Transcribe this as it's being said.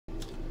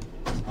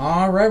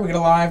All right, we got a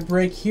live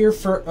break here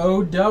for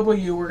OW.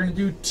 We're going to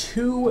do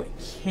 2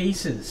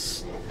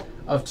 cases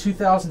of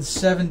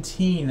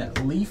 2017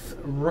 Leaf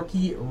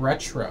Rookie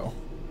Retro.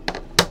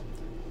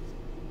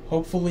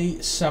 Hopefully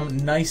some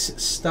nice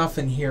stuff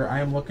in here.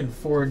 I am looking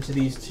forward to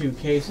these 2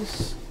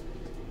 cases.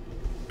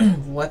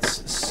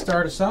 Let's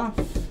start us off.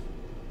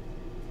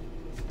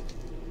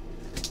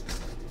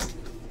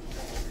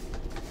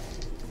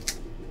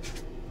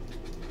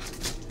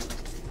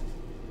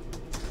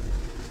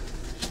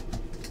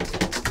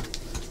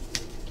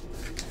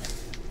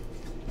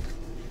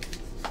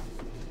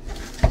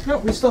 No,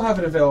 we still have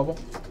it available.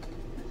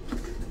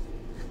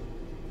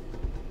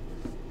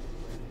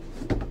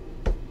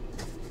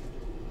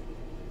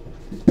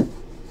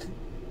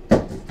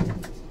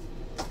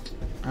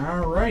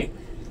 All right,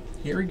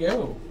 here we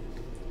go.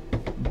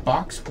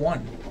 Box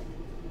 1.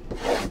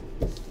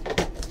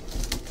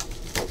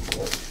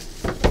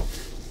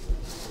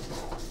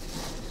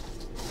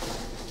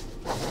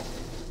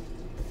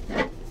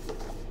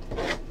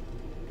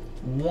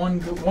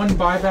 One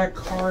buyback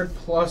card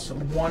plus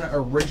 1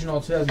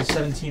 original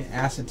 2017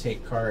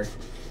 acetate card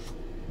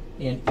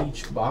in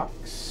each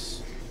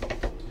box.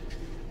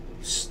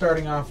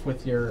 Starting off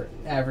with your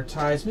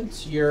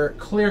advertisements. Your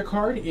clear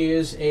card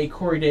is a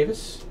Corey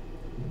Davis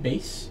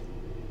base.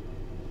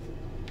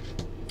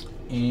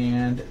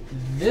 And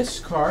this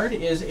card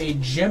is a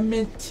Gem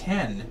Mint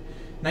 10,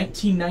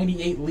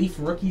 1998 Leaf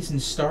Rookies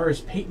and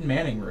Stars Peyton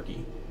Manning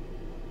rookie.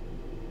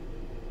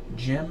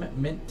 Gem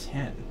Mint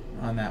 10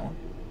 on that one.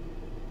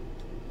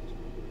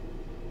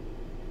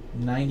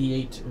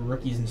 98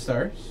 Rookies and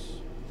Stars.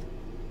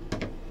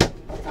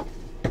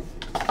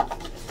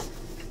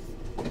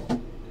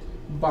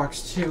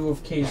 Box 2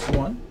 of case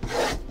 1.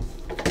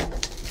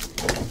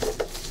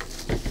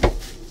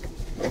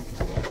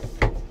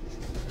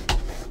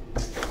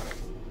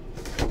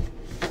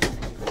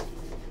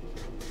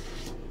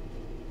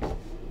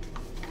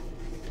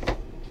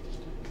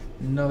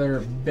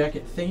 Another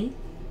Beckett thingy.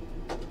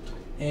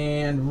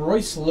 And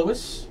Royce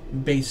Lewis,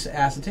 base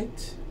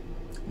acetate.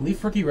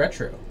 Leaf Rookie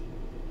Retro.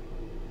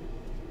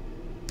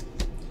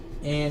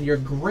 And your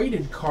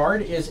graded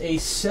card is a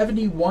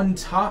 71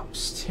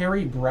 Topps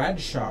Terry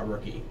Bradshaw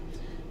rookie.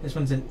 This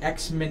one's an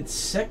X-Mint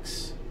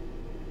 6.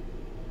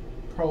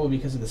 Probably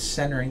because of the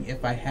centering,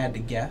 if I had to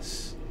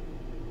guess.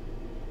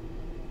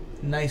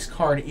 Nice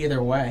card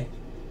either way.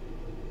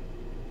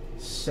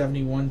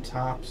 71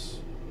 Topps.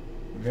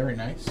 Very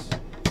nice.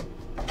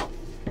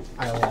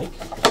 I like.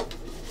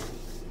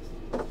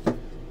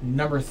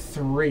 Number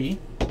 3.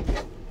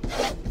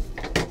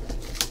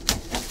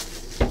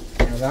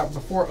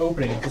 Before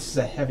opening it, this is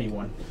a heavy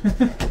one.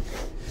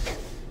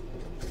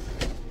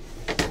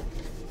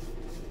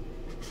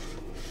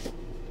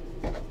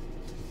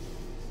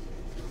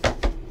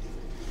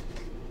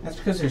 That's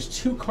because there's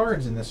 2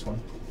 cards in this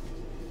one.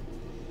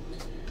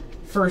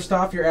 First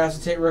off, your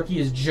acetate rookie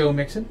is Joe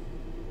Mixon.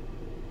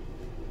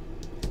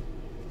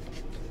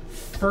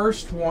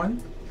 First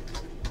one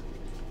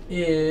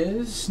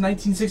is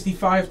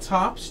 1965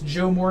 Topps,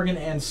 Joe Morgan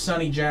and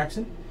Sonny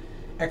Jackson.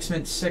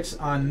 X-Mint 6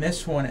 on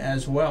this one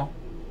as well.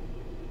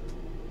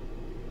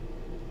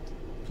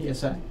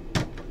 PSI.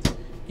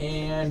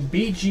 And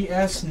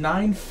BGS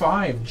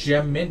 95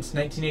 Gem Mint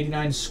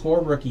 1989 score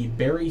rookie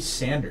Barry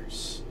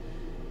Sanders.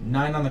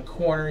 9 on the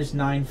corners,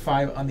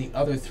 9.5 on the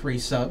other 3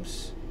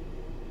 subs.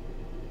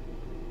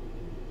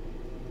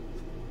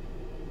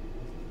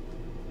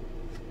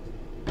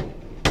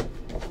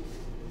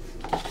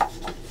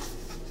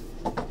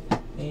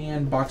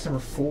 And box number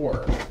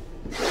 4.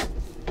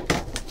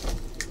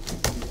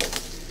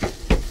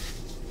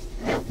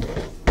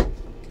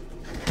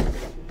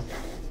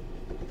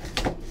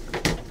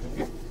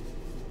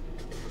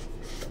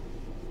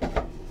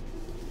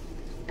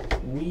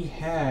 We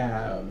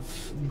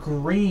have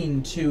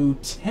green to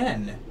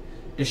 10,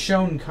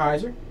 Deshaun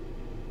Kaiser,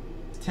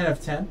 10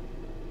 of 10.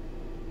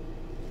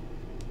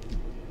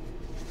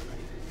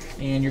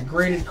 And your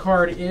graded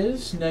card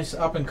is, nice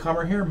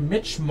up-and-comer here,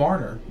 Mitch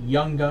Marner,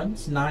 Young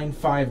Guns,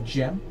 9.5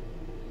 Gem.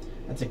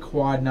 That's a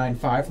quad 9.5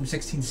 from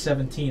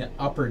 1617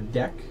 Upper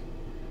Deck,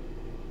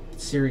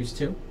 Series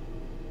 2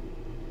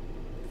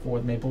 for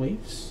the Maple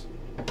Leafs.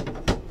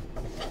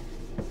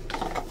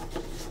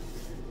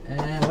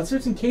 And let's do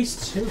it in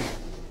case 2.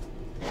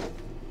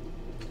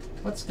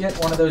 Let's get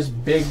one of those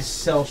big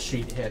sell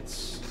sheet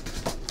hits.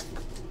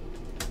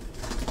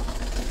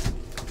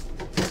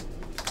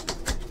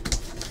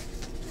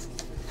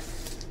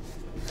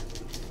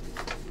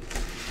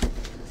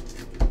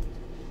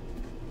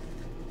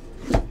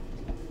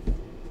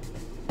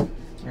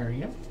 There we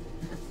go.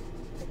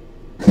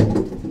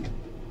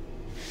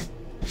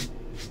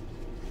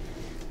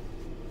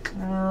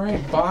 All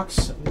right,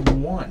 box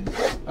 1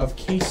 of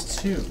case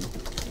 2.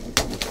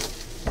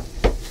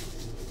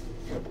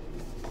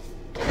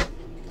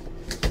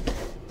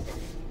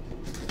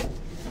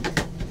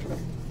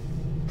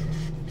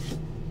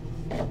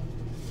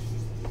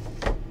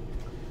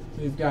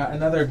 We've got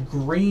another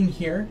green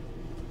here.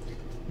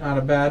 Not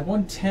a bad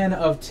one. 10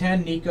 of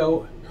 10,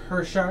 Nico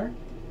Hershiser.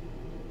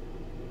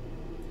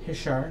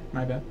 Hishar,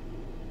 my bad.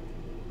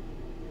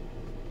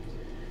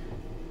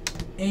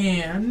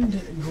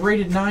 And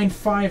graded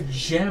 9.5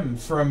 gem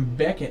from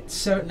Beckett.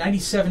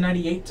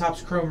 97-98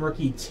 Topps Chrome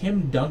rookie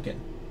Tim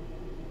Duncan.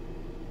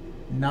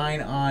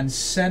 9 on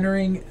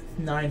centering,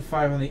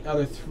 9.5 on the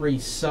other 3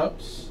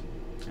 subs.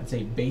 That's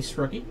a base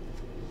rookie.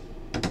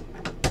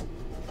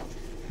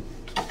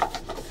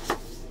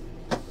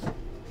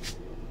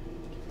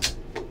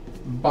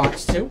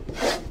 Box 2.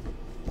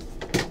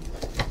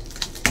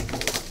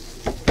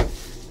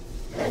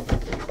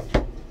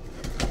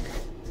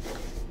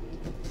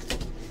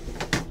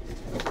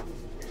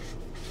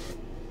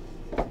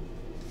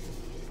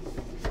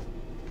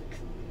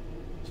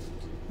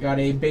 Got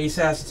a base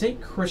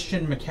acetate,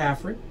 Christian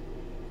McCaffrey.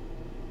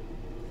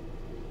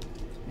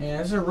 And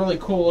this is a really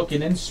cool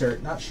looking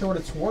insert. Not sure what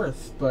it's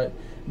worth, but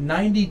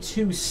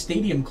 92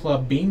 Stadium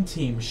Club Beam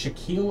Team,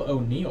 Shaquille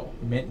O'Neal,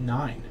 mint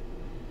 9.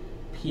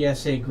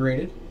 PSA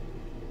graded.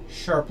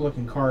 Sharp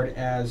looking card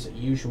as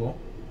usual.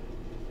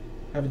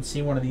 Haven't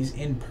seen one of these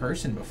in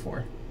person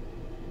before.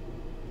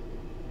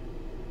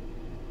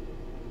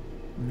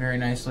 Very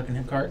nice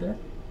looking card there.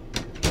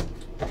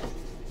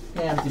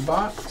 Empty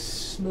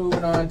box.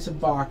 Moving on to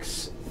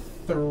box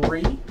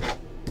 3.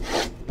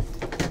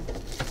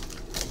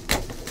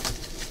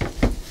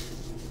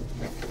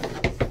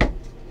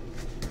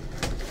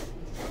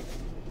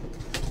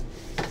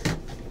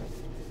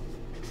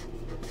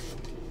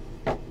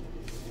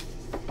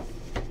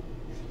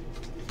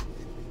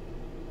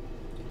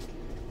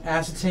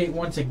 Acetate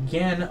once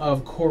again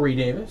of Corey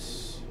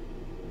Davis.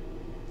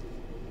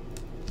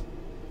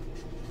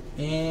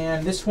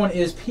 And this one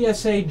is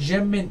PSA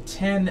Gem Mint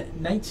 10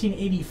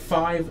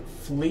 1985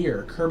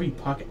 Fleer Kirby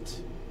Puckett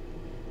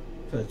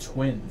for the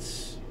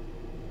Twins.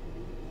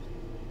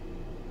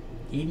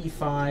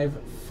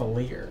 85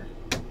 Fleer.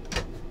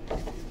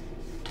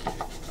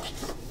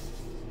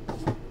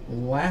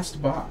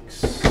 Last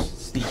box.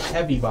 It's the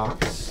heavy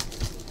box.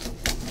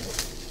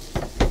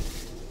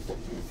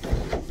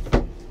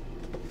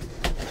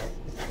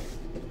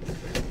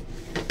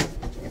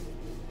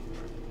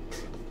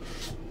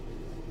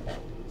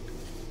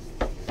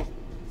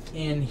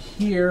 And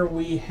here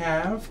we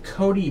have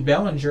Cody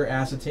Bellinger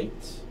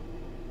acetate.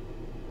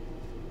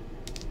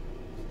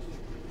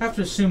 Have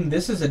to assume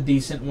this is a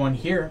decent one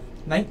here.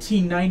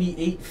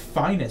 1998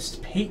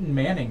 Finest Peyton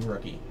Manning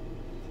rookie.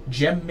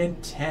 Gem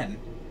Mint 10.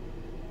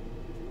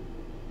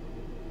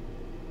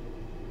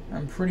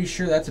 I'm pretty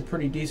sure that's a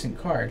pretty decent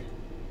card.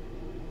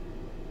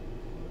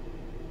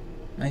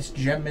 Nice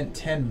Gem Mint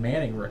 10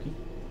 Manning rookie.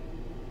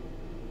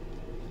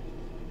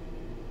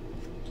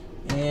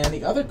 And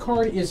the other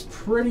card is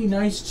pretty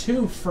nice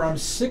too, from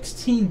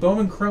 16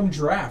 Bowman Chrome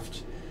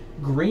Draft.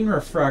 Green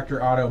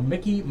Refractor Auto,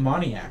 Mickey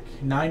Moniak.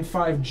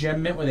 9.5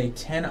 Gem Mint with a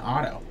 10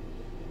 auto.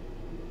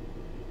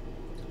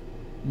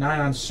 9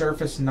 on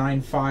surface,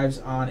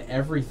 9.5s on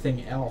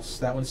everything else.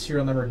 That one's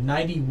serial number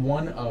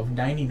 91 of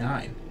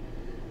 99.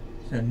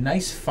 So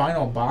nice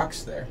final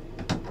box there.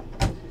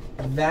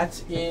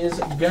 That is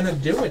gonna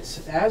do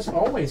it. As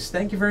always,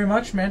 thank you very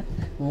much, man.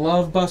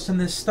 Love busting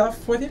this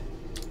stuff with you.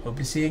 Hope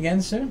to see you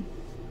again soon.